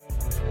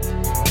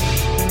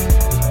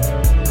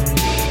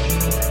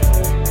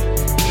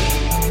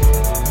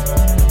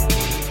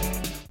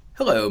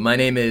Hello, my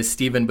name is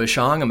Stephen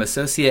Bushong. I'm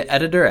Associate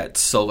Editor at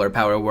Solar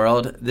Power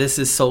World. This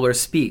is Solar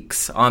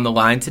Speaks. On the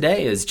line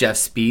today is Jeff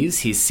Spies.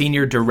 He's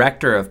Senior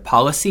Director of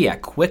Policy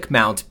at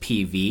QuickMount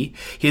PV.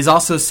 He is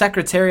also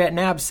Secretary at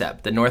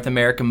NABCEP, the North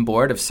American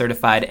Board of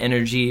Certified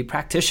Energy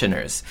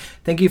Practitioners.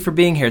 Thank you for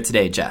being here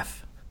today,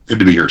 Jeff. Good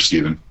to be here,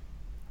 Stephen.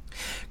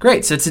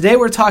 Great. So today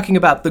we're talking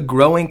about the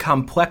growing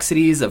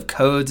complexities of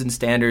codes and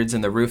standards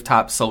in the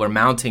rooftop solar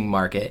mounting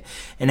market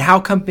and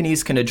how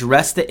companies can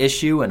address the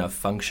issue in a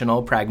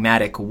functional,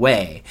 pragmatic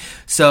way.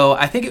 So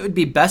I think it would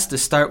be best to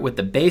start with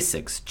the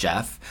basics,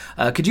 Jeff.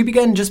 Could you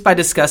begin just by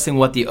discussing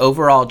what the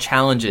overall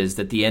challenges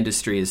that the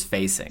industry is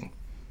facing?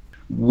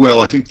 Well,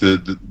 I think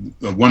the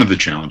one of the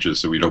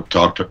challenges that we don't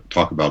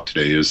talk about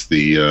today is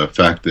the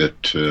fact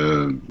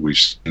that we've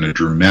seen a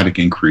dramatic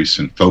increase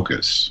in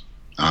focus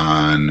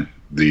on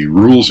the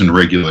rules and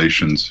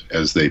regulations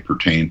as they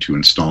pertain to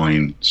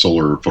installing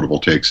solar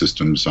photovoltaic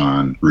systems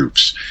on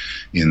roofs.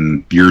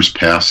 In years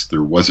past,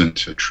 there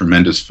wasn't a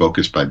tremendous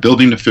focus by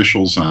building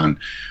officials on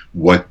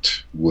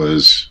what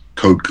was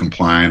code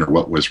compliant or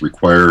what was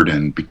required,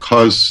 and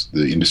because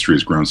the industry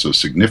has grown so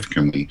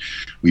significantly,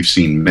 we've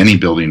seen many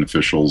building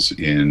officials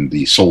in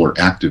the solar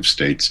active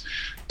states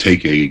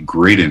take a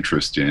great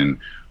interest in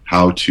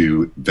how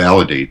to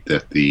validate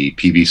that the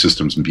PV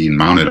systems being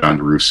mounted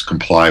on roofs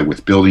comply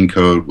with building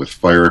code, with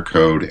fire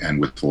code, and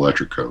with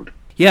electric code.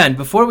 Yeah, and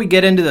before we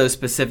get into those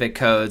specific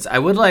codes, I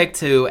would like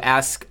to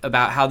ask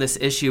about how this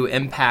issue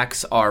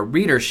impacts our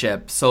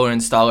readership, solar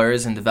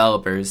installers and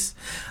developers.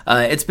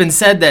 It's been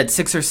said that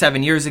 6 or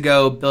 7 years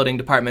ago, building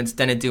departments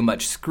didn't do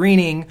much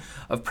screening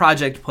of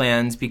project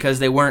plans because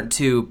they weren't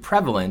too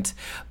prevalent.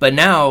 But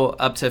now,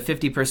 up to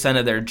 50%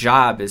 of their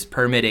job is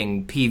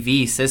permitting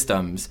PV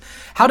systems.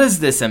 How does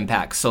this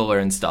impact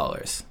solar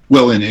installers?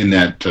 Well, in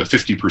that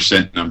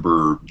 50%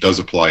 number does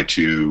apply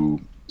to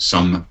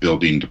some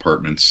building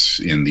departments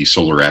in the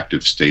solar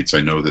active states.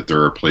 I know that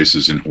there are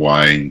places in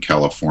Hawaii and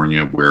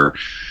California where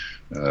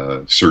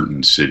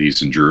certain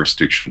cities and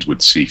jurisdictions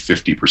would see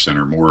 50%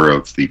 or more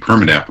of the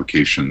permit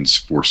applications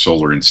for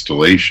solar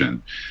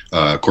installation.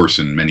 Of course,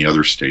 in many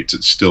other states,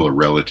 it's still a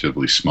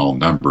relatively small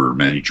number,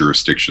 many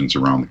jurisdictions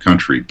around the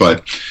country.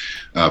 But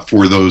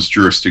for those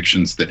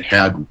jurisdictions that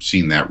had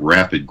seen that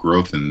rapid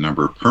growth in the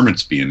number of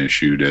permits being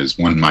issued, as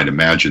one might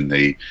imagine,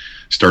 they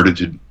started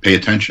to pay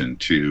attention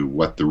to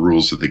what the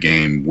rules of the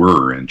game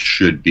were and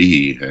should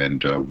be,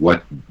 and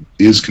what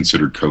is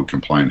considered code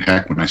compliant.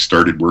 Heck, when I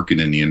started working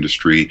in the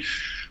industry,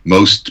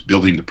 most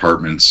building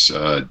departments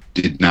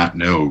did not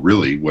know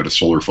really what a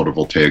solar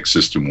photovoltaic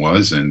system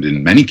was, and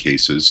in many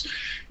cases,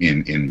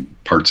 in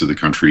parts of the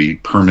country,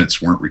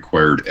 permits weren't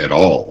required at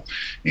all.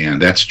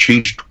 And that's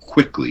changed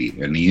quickly,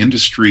 and the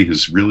industry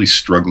is really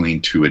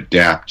struggling to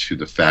adapt to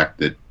the fact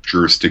that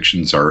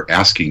jurisdictions are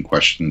asking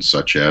questions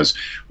such as,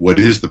 what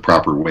is the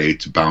proper way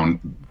to bond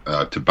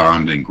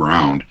and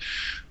ground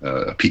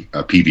a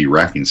PV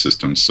racking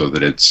system so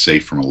that it's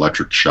safe from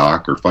electric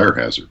shock or fire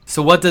hazard?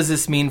 So what does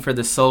this mean for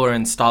the solar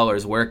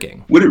installers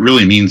working? What it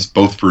really means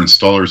both for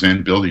installers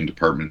and building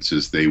departments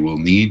is they will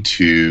need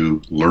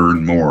to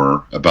learn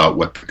more about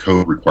what the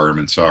code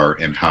requirements are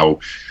and how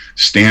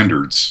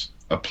standards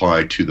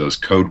apply to those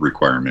code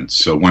requirements.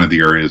 So one of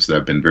the areas that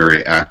I've been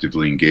very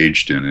actively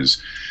engaged in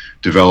is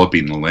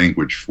developing the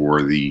language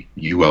for the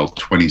UL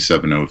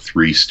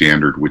 2703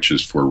 standard, which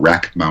is for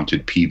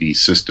rack-mounted PV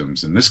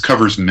systems. And this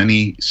covers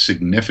many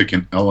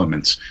significant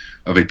elements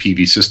of a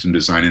PV system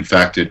design. In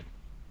fact, it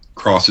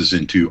crosses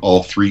into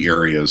all three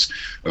areas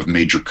of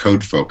major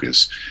code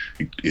focus.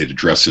 It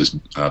addresses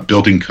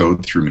building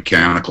code through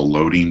mechanical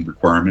loading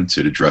requirements.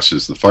 It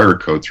addresses the fire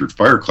code through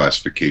fire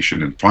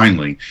classification. And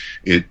finally,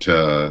 it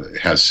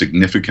has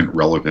significant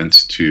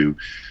relevance to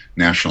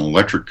National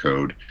Electric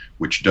Code,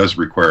 which does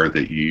require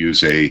that you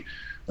use a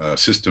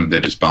system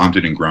that is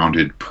bonded and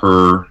grounded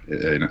per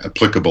an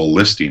applicable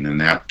listing, and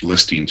that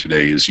listing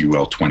today is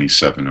UL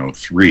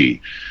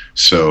 2703.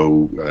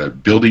 So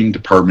building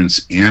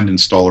departments and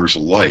installers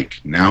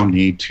alike now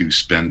need to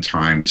spend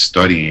time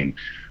studying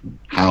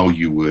how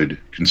you would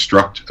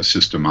construct a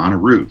system on a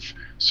roof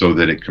so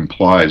that it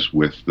complies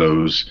with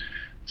those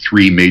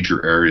three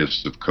major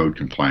areas of code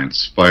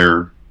compliance: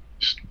 fire,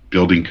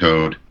 building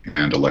code,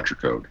 and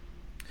electric code.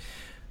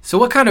 So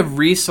what kind of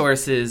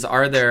resources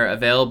are there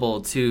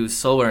available to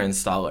solar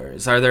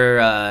installers? Are there,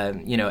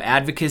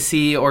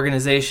 advocacy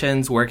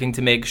organizations working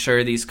to make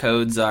sure these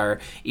codes are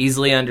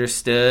easily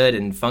understood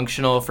and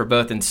functional for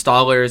both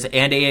installers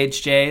and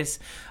AHJs,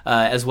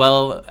 as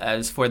well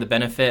as for the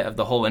benefit of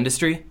the whole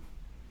industry?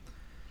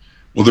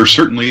 Well, there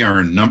certainly are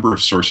a number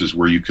of sources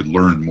where you could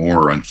learn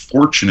more.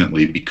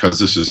 Unfortunately, because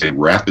this is a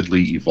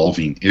rapidly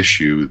evolving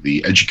issue,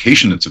 the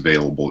education that's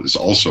available is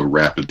also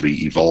rapidly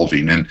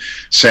evolving. And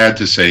sad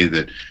to say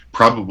that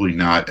probably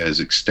not as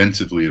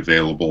extensively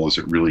available as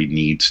it really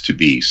needs to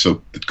be.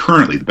 So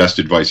currently, the best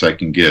advice I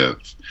can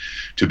give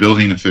to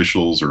building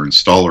officials or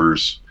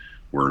installers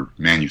or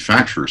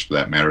manufacturers for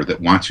that matter,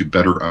 that want to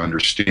better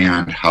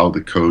understand how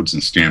the codes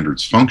and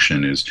standards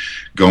function is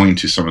going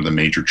to some of the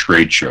major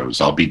trade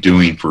shows. I'll be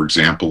doing, for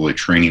example, a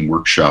training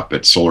workshop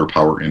at Solar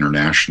Power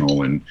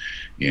International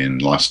in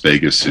Las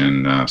Vegas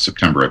in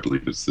September, I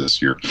believe it's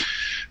this year,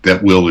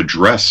 that will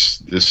address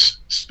this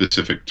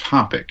specific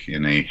topic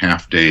in a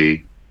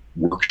half-day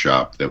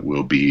workshop that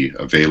will be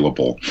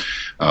available.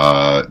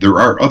 There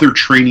are other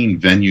training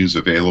venues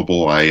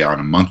available. I, on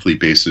a monthly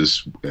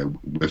basis,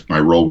 with my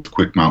role with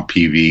Quick Mount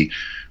PV,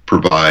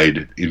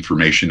 provide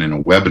information in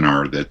a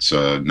webinar that's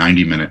a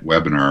 90-minute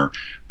webinar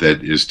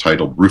that is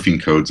titled Roofing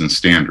Codes and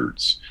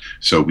Standards.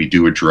 So we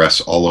do address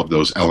all of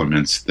those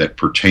elements that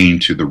pertain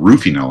to the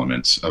roofing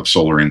elements of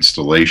solar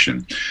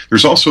installation.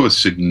 There's also a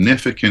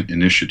significant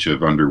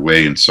initiative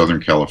underway in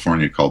Southern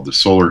California called the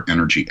Solar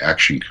Energy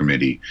Action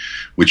Committee,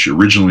 which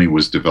originally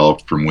was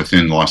developed from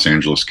within Los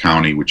Angeles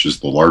County, which is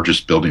the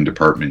largest building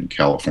department in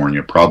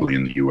California, probably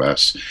in the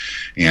U.S.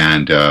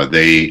 And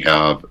they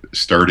have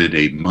started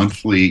a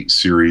monthly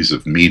series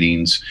of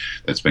meetings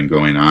that's been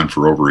going on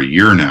for over a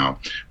year now,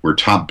 where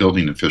top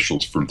building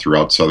officials from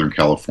throughout Southern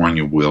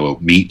California will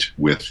meet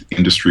with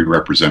industry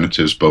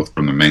representatives, both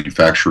from the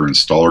manufacturer and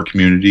installer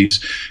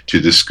communities, to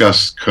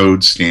discuss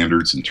code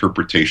standards,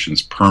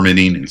 interpretations,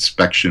 permitting,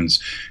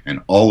 inspections,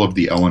 and all of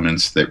the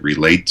elements that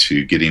relate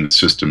to getting a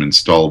system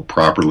installed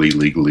properly,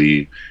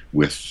 legally,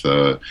 with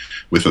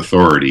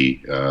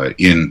authority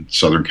in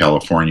Southern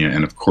California.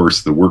 And of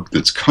course, the work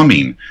that's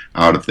coming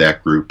out of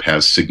that group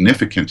has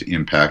significant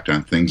impact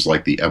on things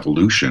like the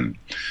evolution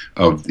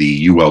of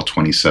the UL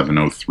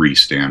 2703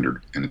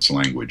 standard and its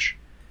language.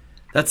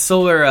 That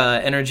Solar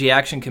Energy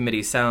Action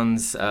Committee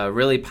sounds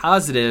really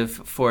positive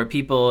for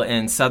people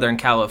in Southern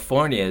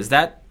California. Is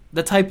that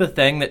the type of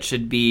thing that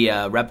should be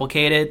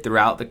replicated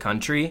throughout the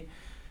country?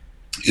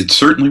 It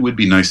certainly would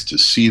be nice to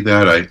see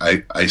that.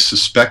 I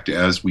suspect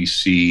as we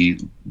see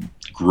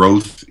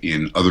growth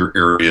in other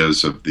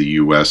areas of the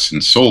U.S.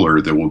 in solar,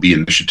 there will be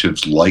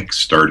initiatives like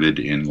started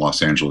in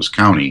Los Angeles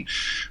County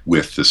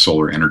with the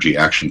Solar Energy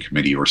Action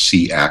Committee, or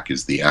SEAC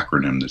is the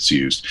acronym that's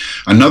used.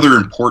 Another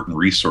important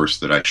resource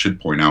that I should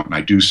point out, and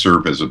I do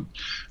serve as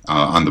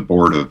on the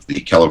board of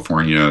the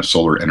California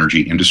Solar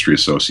Energy Industry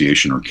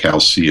Association, or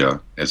CalSEA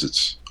as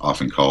it's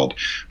often called,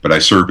 but I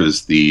serve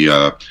as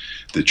the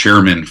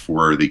chairman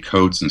for the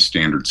Codes and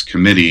Standards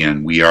Committee,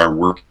 and we are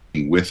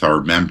working with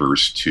our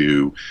members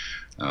to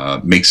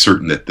make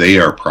certain that they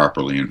are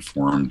properly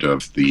informed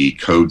of the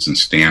codes and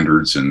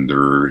standards, and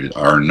there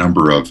are a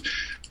number of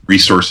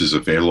resources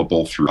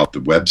available throughout the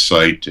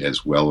website,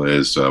 as well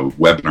as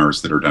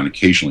webinars that are done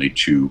occasionally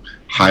to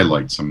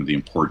highlight some of the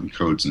important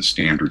codes and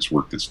standards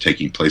work that's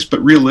taking place.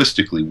 But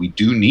realistically, we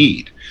do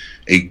need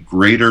a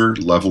greater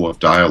level of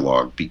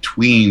dialogue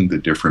between the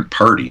different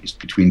parties,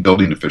 between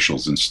building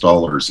officials,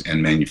 installers,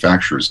 and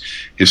manufacturers.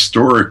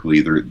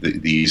 Historically,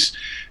 these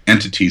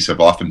entities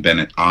have often been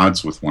at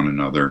odds with one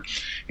another,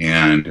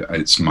 and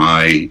it's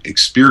my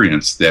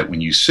experience that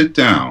when you sit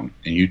down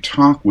and you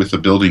talk with a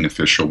building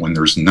official when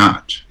there's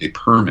not a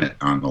permit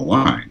on the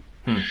line,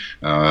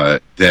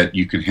 that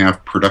you can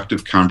have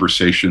productive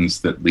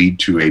conversations that lead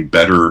to a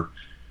better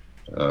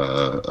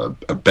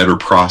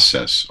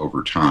process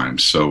over time.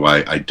 So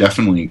I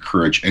definitely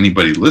encourage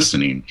anybody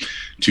listening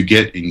to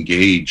get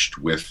engaged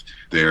with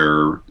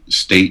their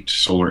state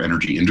Solar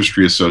Energy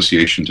Industry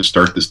Association to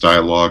start this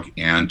dialogue,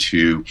 and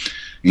to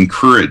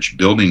encourage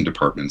building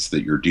departments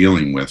that you're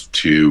dealing with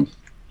to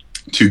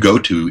go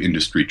to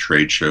industry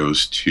trade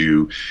shows,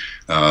 to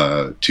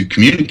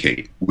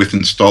communicate with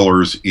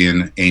installers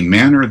in a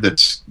manner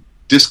that's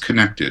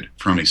disconnected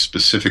from a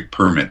specific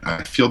permit.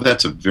 I feel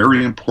that's a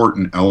very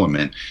important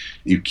element.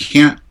 You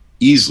can't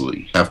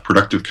easily have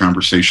productive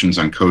conversations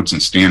on codes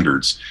and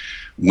standards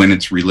when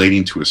it's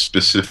relating to a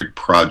specific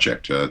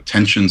project.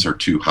 Tensions are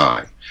too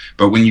high.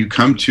 But when you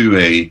come to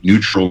a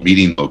neutral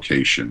meeting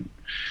location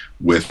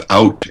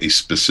without a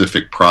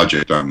specific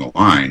project on the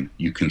line,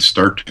 you can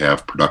start to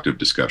have productive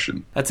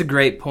discussion. That's a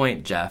great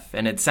point, Jeff.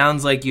 And it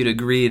sounds like you'd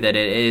agree that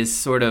it is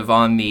sort of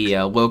on the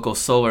local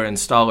solar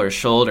installer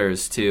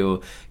shoulders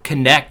to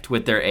connect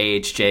with their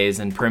AHJs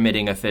and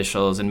permitting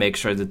officials and make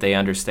sure that they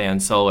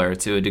understand solar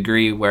to a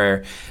degree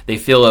where they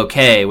feel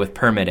okay with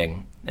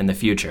permitting in the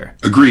future.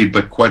 Agreed,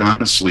 but quite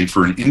honestly,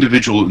 for an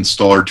individual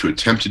installer to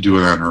attempt to do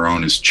it on their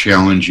own is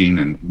challenging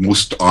and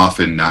most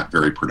often not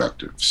very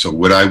productive. So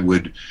what I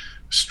would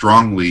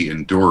strongly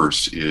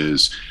endorse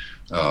is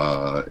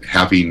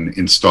having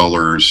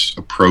installers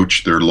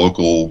approach their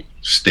local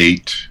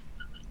state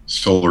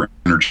solar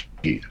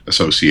energy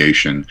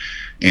association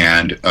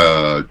and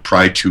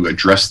try to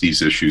address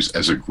these issues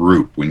as a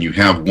group. When you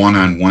have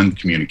one-on-one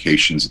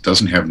communications, it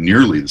doesn't have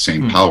nearly the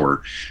same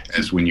power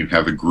as when you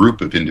have a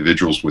group of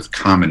individuals with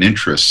common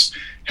interests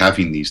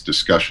having these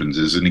discussions.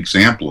 As an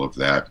example of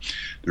that,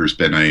 there's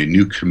been a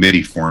new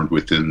committee formed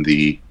within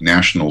the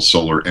National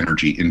Solar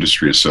Energy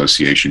Industry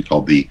Association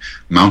called the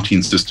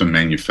Mounting System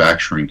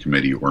Manufacturing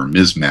Committee, or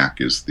MISMAC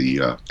is the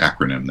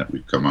acronym that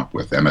we've come up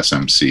with,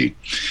 MSMC.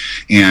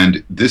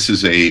 And this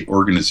is a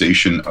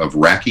organization of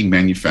racking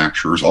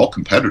manufacturers, all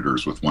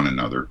competitors with one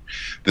another,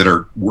 that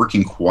are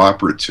working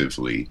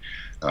cooperatively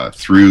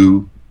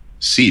through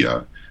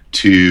SEIA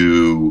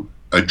to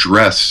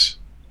address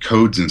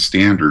codes and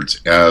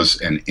standards as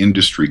an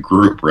industry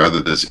group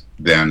rather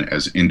than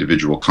as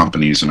individual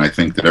companies. And I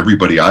think that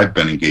everybody I've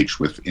been engaged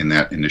with in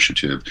that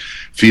initiative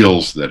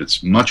feels that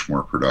it's much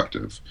more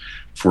productive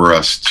for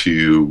us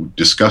to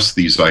discuss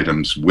these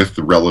items with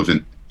the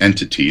relevant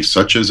entities,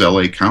 such as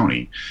LA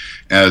County,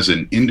 as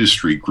an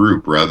industry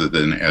group rather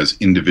than as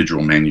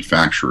individual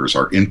manufacturers.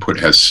 Our input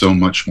has so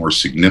much more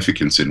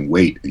significance and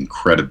weight and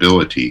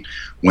credibility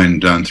when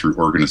done through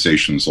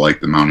organizations like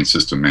the Mounting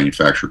System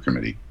Manufacturer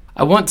Committee.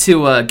 I want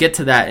to get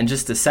to that in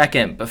just a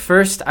second, but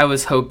first I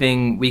was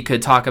hoping we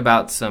could talk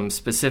about some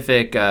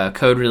specific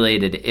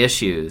code-related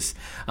issues.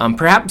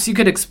 Perhaps you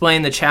could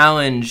explain the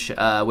challenge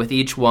with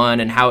each one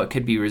and how it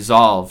could be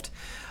resolved.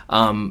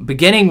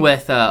 Beginning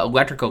with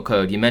electrical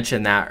code, you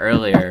mentioned that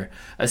earlier,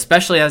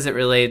 especially as it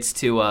relates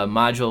to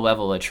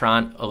module-level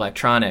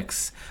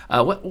electronics.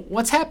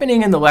 What's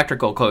happening in the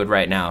electrical code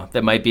right now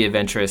that might be of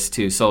interest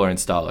to solar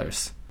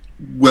installers?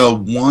 Well,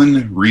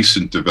 one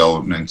recent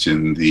development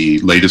in the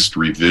latest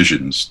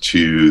revisions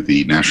to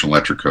the National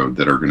Electric Code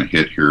that are going to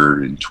hit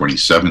here in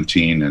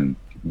 2017 and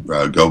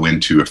go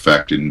into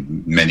effect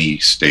in many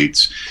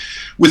states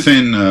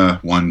within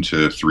 1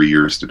 to 3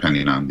 years,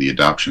 depending on the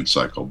adoption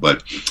cycle.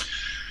 But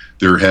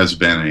there has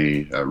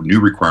been a new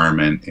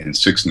requirement in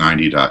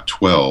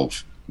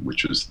 690.12,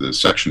 which is the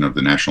section of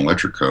the National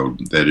Electric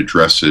Code that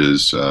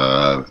addresses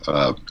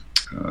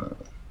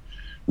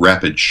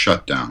rapid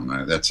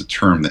shutdown. That's a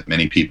term that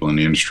many people in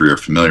the industry are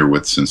familiar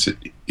with since it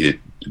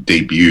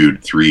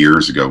debuted 3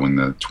 years ago when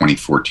the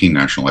 2014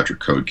 National Electric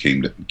Code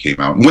came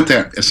out. And what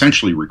that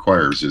essentially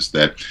requires is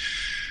that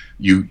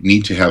you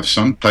need to have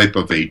some type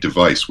of a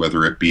device,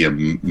 whether it be a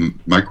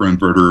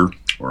microinverter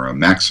or a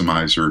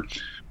maximizer,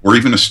 or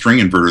even a string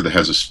inverter that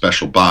has a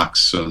special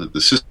box so that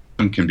the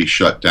system can be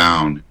shut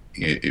down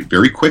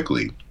very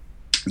quickly,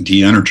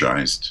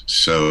 de-energized.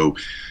 So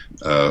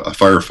a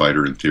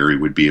firefighter, in theory,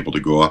 would be able to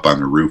go up on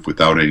the roof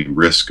without any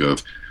risk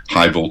of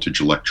high voltage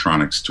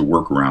electronics to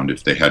work around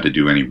if they had to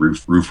do any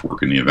roof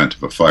work in the event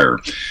of a fire.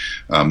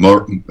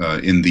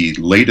 In the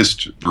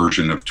latest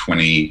version of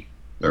the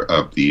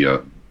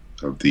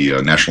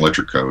National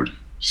Electric Code,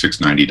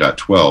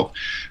 690.12,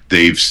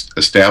 they've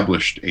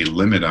established a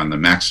limit on the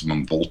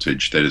maximum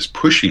voltage that is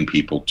pushing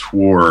people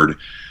toward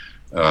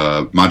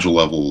module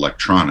level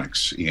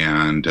electronics,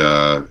 and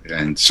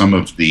some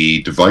of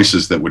the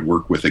devices that would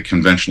work with a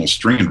conventional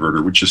string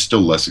inverter, which is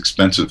still less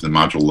expensive than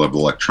module level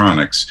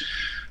electronics,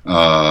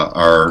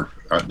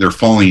 they're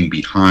falling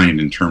behind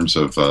in terms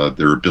of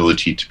their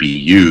ability to be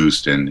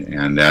used,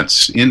 and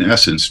that's in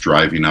essence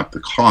driving up the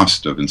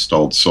cost of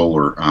installed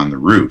solar on the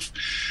roof.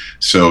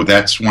 So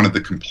that's one of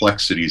the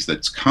complexities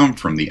that's come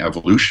from the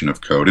evolution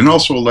of code. And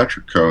also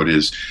electric code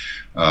is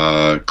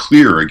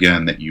clear,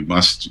 again, that you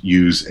must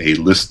use a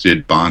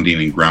listed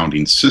bonding and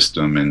grounding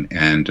system,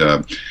 and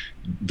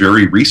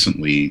very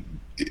recently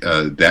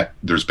that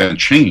there's been a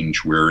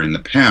change where in the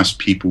past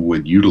people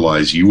would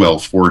utilize UL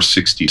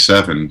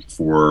 467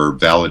 for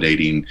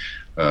validating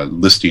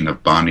listing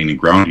of bonding and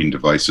grounding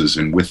devices,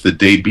 and with the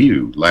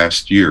debut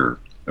last year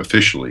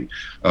officially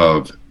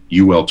of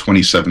UL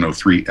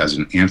 2703 as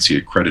an ANSI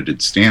accredited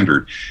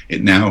standard,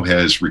 it now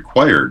has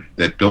required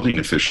that building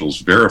officials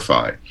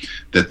verify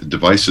that the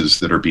devices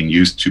that are being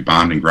used to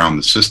bond and ground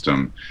the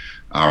system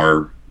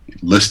are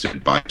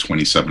listed by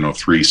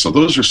 2703. So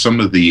those are some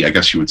of the, I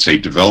guess you would say,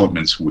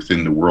 developments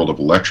within the world of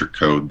electric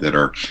code that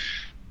are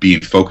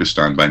being focused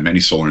on by many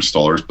solar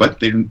installers, but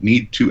they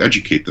need to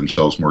educate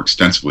themselves more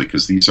extensively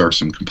because these are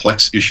some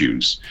complex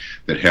issues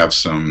that have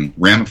some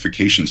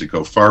ramifications that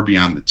go far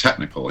beyond the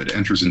technical. It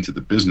enters into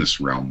the business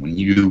realm. When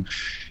you,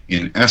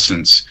 in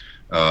essence,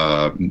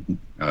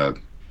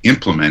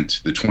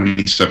 implement the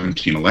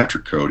 2017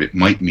 electric code, it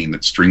might mean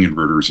that string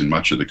inverters in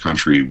much of the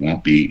country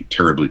won't be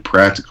terribly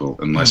practical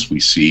unless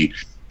we see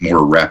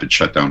more rapid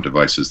shutdown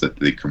devices that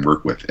they can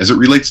work with. As it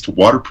relates to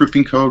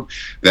waterproofing code,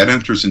 that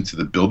enters into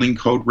the building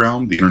code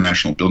realm, the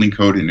International Building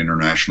Code and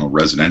International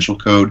Residential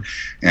Code.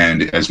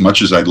 And as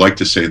much as I'd like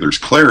to say there's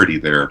clarity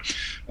there,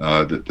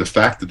 the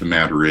fact of the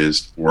matter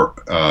is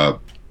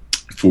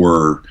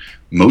for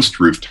most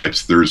roof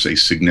types, there's a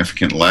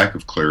significant lack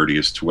of clarity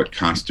as to what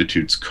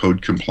constitutes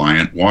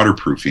code-compliant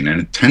waterproofing,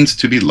 and it tends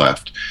to be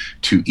left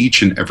to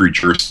each and every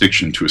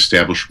jurisdiction to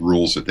establish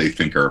rules that they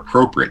think are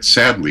appropriate.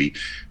 Sadly,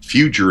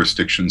 few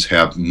jurisdictions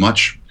have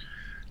much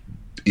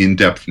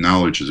in-depth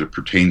knowledge as it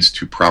pertains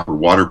to proper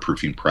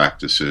waterproofing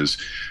practices,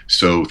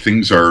 so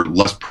things are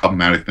less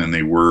problematic than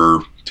they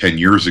were 10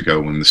 years ago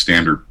when the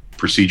standard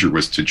procedure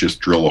was to just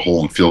drill a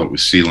hole and fill it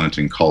with sealant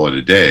and call it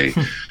a day.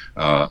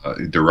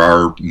 There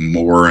are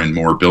more and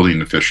more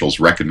building officials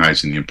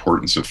recognizing the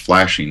importance of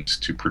flashings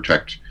to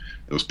protect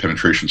those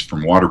penetrations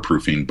from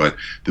waterproofing, but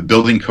the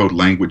building code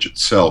language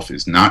itself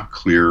is not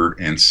clear,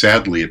 and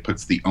sadly it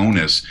puts the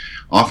onus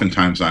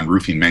oftentimes on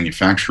roofing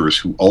manufacturers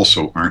who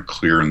also aren't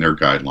clear in their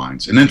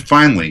guidelines. And then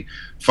finally,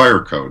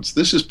 fire codes.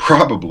 This is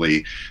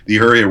probably the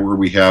area where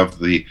we have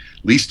the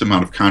least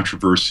amount of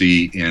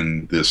controversy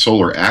in the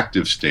solar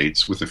active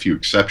states, with a few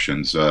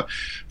exceptions.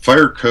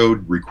 Fire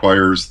code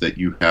requires that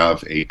you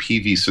have a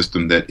PV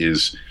system that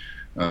is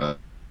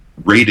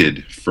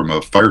rated from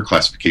a fire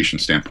classification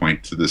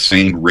standpoint to the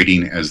same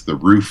rating as the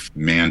roof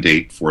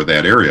mandate for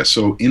that area.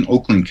 So in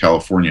Oakland,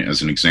 California,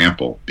 as an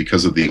example,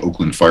 because of the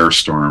Oakland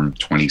firestorm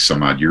 20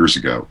 some odd years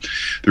ago,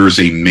 there is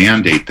a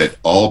mandate that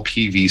all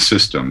PV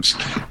systems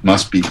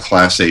must be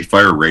Class A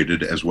fire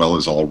rated, as well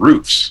as all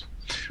roofs.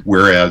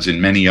 Whereas in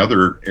many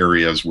other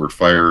areas where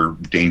fire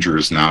danger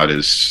is not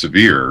as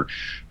severe,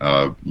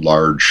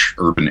 large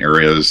urban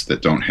areas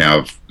that don't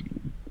have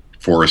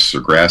forests or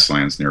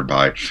grasslands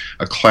nearby,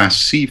 a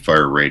Class C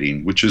fire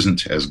rating, which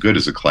isn't as good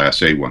as a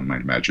Class A, one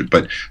might imagine,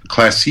 but a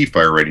Class C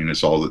fire rating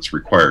is all that's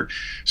required.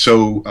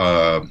 So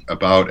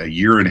about a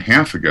year and a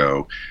half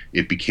ago,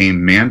 it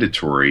became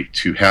mandatory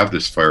to have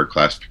this fire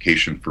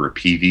classification for a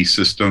PV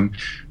system.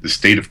 The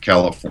state of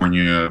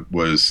California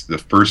was the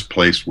first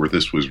place where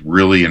this was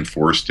really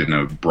enforced in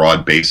a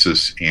broad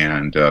basis,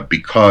 and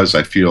because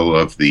I feel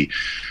of the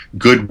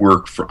good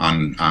work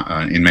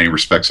in many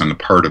respects on the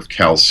part of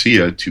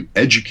CalSEA to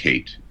educate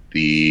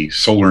the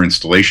solar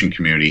installation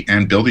community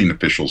and building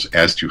officials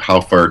as to how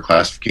fire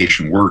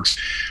classification works,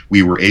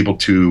 we were able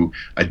to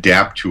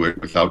adapt to it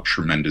without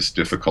tremendous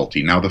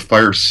difficulty. Now, the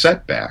fire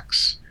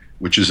setbacks,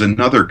 which is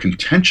another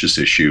contentious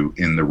issue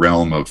in the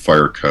realm of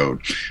fire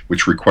code,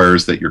 which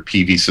requires that your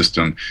PV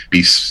system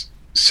be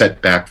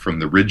set back from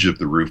the ridge of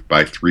the roof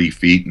by 3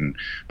 feet, and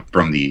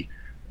from the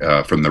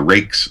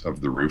rakes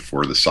of the roof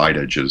or the side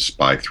edges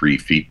by 3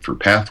 feet for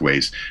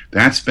pathways.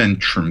 That's been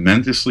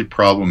tremendously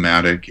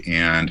problematic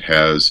and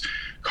has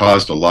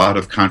caused a lot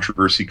of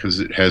controversy because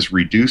it has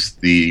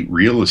reduced the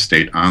real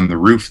estate on the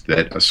roof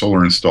that a solar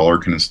installer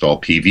can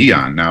install PV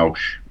on. Now,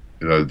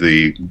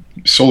 the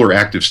solar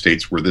active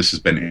states where this has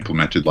been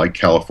implemented, like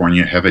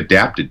California, have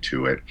adapted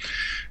to it.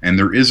 And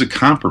there is a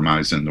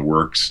compromise in the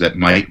works that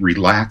might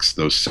relax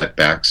those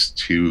setbacks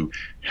to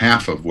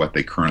half of what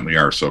they currently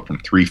are, so from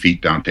 3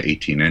 feet down to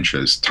 18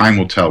 inches. Time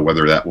will tell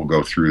whether that will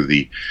go through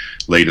the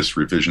latest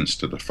revisions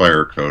to the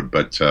fire code.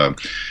 But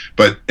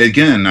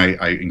again,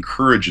 I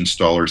encourage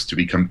installers to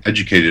become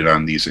educated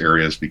on these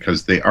areas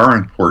because they are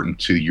important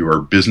to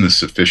your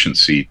business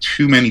efficiency.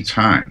 Too many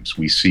times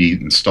we see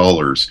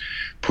installers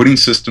putting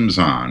systems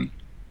on,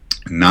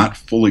 not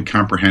fully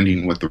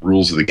comprehending what the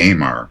rules of the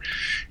game are,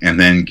 and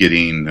then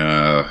getting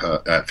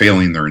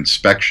failing their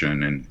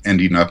inspection and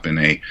ending up in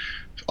a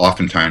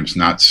oftentimes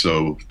not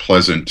so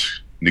pleasant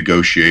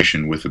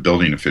negotiation with the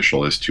building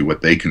official as to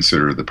what they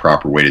consider the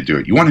proper way to do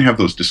it. You want to have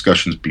those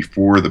discussions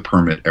before the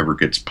permit ever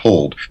gets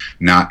pulled,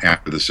 not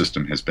after the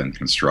system has been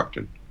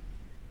constructed.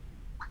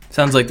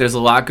 Sounds like there's a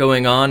lot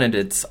going on, and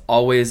it's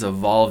always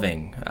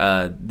evolving.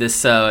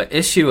 This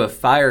issue of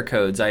fire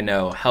codes, I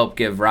know, helped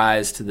give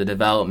rise to the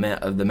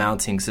development of the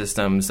Mounting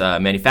Systems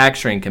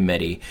Manufacturing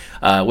Committee,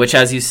 which,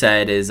 as you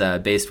said, is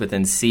based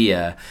within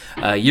SEIA.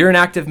 You're an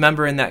active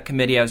member in that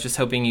committee. I was just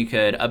hoping you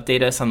could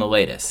update us on the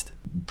latest.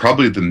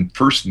 Probably the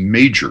first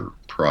major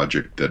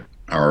project that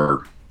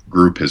our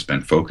group has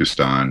been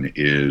focused on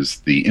is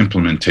the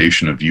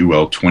implementation of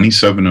UL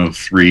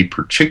 2703,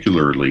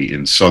 particularly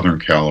in Southern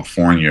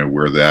California,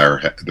 where there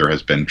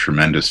has been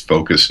tremendous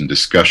focus and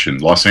discussion.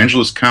 Los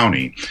Angeles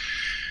County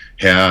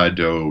had,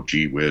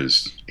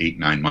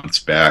 8-9 months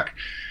back,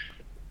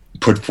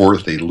 put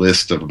forth a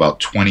list of about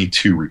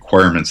 22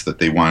 requirements that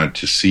they wanted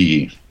to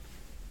see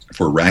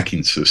for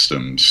racking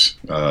systems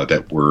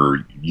that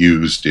were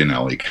used in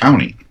LA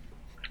County.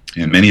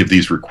 And many of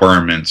these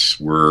requirements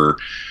were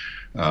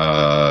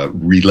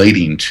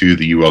relating to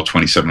the UL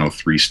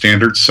 2703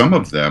 standards. Some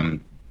of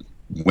them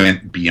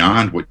went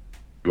beyond what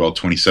UL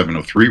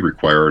 2703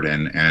 required,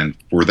 and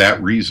for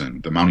that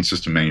reason, the Mounting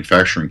System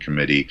Manufacturing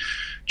Committee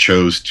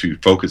chose to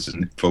focus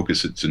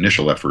its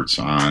initial efforts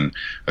on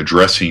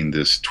addressing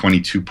this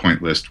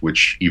 22-point list,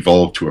 which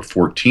evolved to a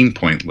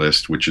 14-point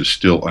list, which is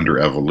still under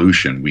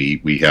evolution.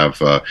 We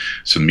have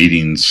some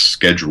meetings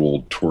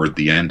scheduled toward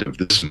the end of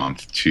this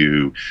month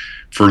to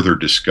further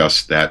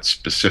discuss that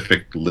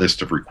specific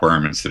list of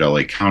requirements that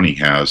LA County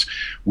has,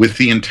 with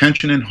the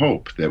intention and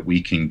hope that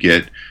we can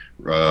get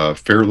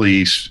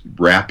fairly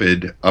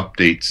rapid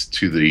updates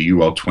to the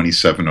UL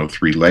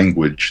 2703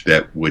 language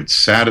that would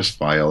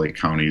satisfy LA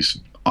County's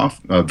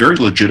very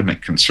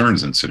legitimate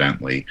concerns,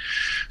 incidentally.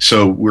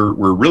 So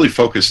we're really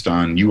focused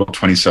on UL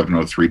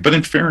 2703, but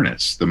in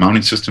fairness, the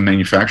Mounting System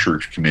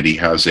Manufacturers Committee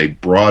has a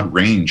broad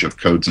range of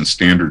codes and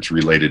standards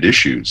related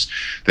issues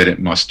that it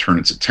must turn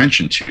its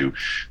attention to.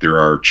 There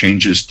are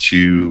changes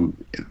to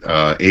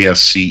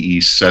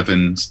ASCE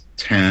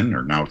 10,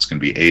 or now it's going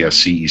to be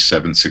ASCE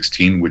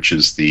 716, which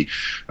is the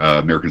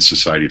American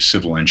Society of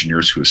Civil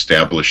Engineers, who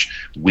establish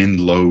wind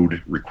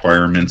load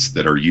requirements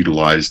that are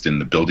utilized in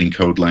the building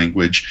code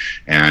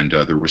language. And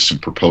there were some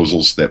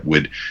proposals that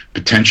would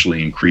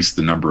potentially increase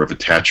the number of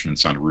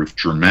attachments on a roof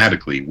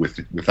dramatically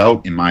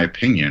without, in my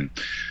opinion,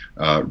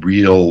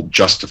 real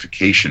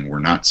justification. We're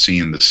not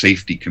seeing the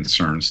safety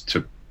concerns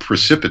to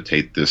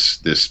precipitate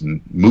this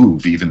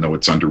move, even though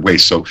it's underway.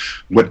 So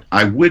what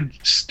I would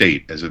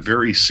state as a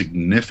very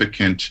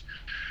significant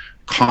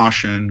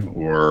caution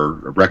or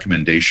a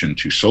recommendation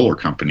to solar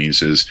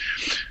companies is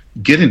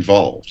get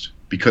involved,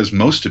 because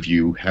most of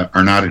you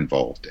are not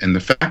involved. And the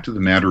fact of the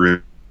matter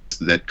is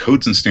that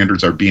codes and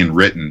standards are being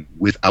written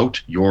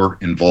without your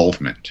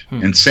involvement.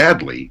 And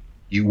sadly,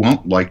 you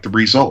won't like the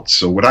results.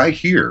 So what I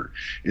hear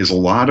is a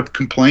lot of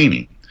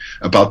complaining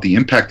about the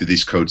impact of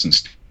these codes and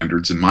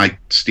standards, and my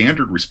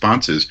standard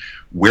response is,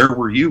 where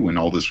were you when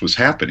all this was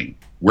happening?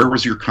 Where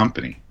was your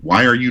company?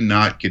 Why are you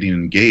not getting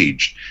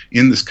engaged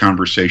in this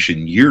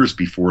conversation years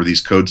before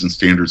these codes and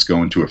standards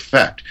go into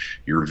effect?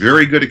 You're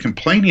very good at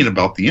complaining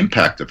about the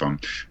impact of them,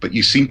 but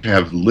you seem to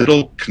have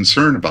little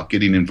concern about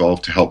getting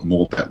involved to help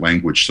mold that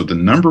language. So the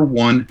number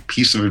one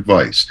piece of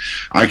advice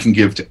I can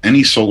give to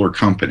any solar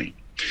company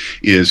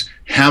is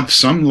have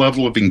some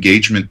level of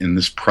engagement in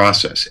this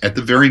process. At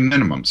the very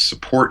minimum,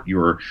 support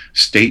your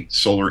state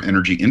solar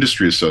energy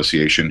industry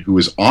association, who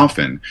is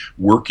often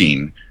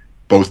working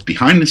both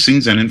behind the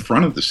scenes and in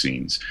front of the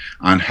scenes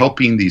on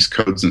helping these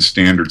codes and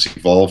standards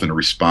evolve in a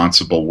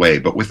responsible way.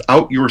 But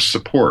without your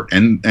support,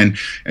 and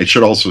it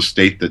should also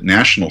state that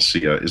National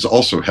SEIA is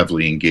also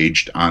heavily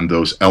engaged on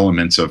those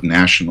elements of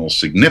national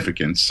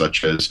significance,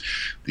 such as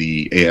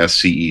the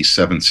ASCE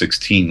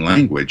 716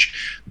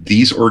 language.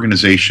 These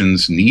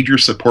organizations need your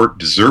support,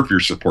 deserve your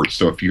support.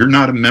 So if you're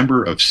not a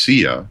member of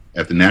SEIA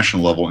at the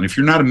national level, and if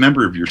you're not a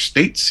member of your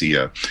state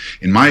SEIA,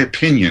 in my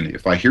opinion,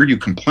 if I hear you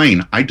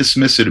complain, I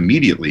dismiss it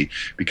immediately,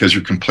 because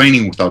you're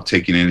complaining without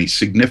taking any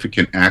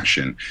significant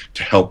action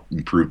to help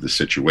improve the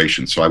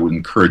situation. So I would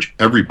encourage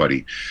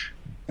everybody,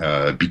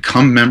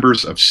 become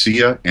members of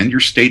SEIA and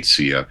your state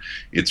SEIA.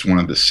 It's one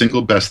of the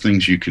single best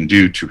things you can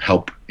do to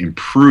help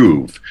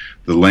improve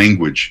the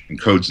language and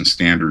codes and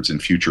standards in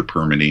future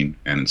permitting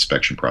and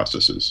inspection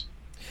processes.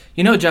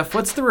 You know, Jeff,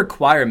 what's the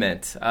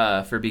requirement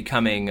for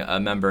becoming a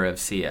member of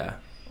SEIA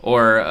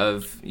or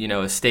of,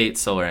 a state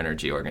solar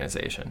energy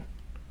organization?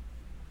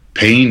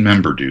 Paying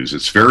member dues.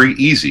 It's very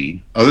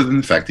easy, other than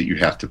the fact that you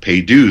have to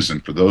pay dues.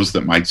 And for those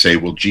that might say,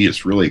 well, gee,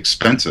 it's really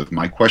expensive,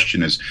 my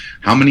question is,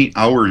 how many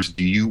hours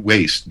do you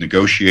waste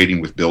negotiating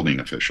with building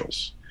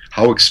officials?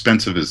 How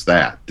expensive is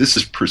that? This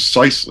is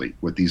precisely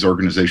what these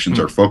organizations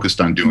are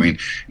focused on doing,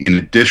 in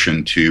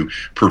addition to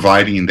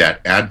providing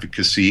that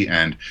advocacy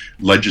and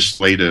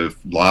legislative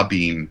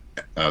lobbying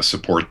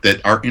support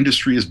that our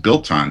industry is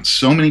built on.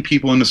 So many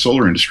people in the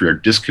solar industry are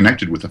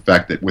disconnected with the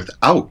fact that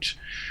without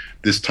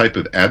this type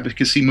of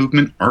advocacy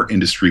movement, our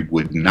industry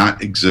would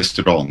not exist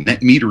at all.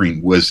 Net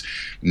metering was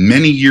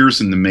many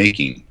years in the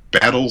making,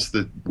 battles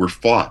that were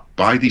fought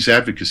by these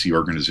advocacy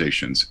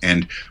organizations,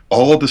 and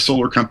all of the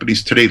solar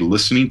companies today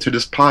listening to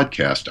this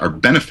podcast are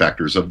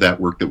benefactors of that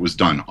work that was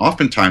done,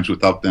 oftentimes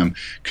without them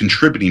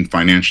contributing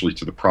financially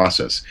to the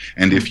process.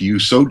 And if you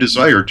so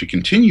desire to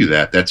continue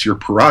that, that's your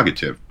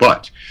prerogative.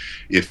 But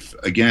if,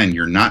 again,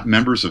 you're not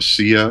members of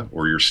SEIA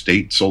or your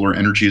state solar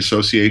energy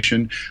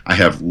association, I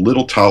have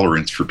little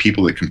tolerance for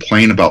people that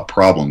complain about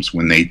problems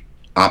when they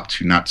opt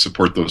to not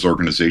support those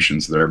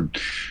organizations that are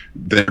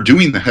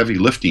doing the heavy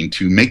lifting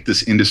to make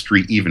this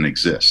industry even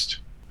exist.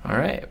 All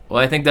right. Well,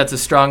 I think that's a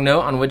strong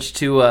note on which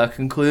to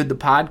conclude the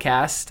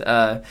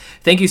podcast.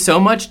 Thank you so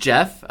much,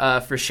 Jeff,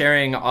 for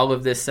sharing all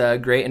of this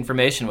great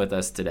information with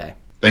us today.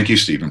 Thank you,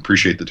 Stephen.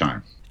 Appreciate the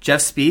time.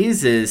 Jeff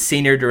Spies is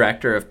Senior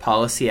Director of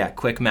Policy at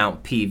QuickMount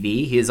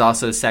PV. He is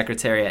also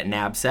Secretary at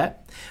NABCET.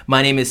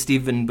 My name is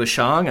Stephen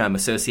Bushong. I'm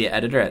Associate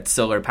Editor at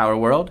Solar Power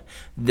World.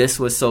 This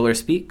was Solar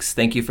Speaks.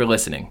 Thank you for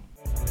listening.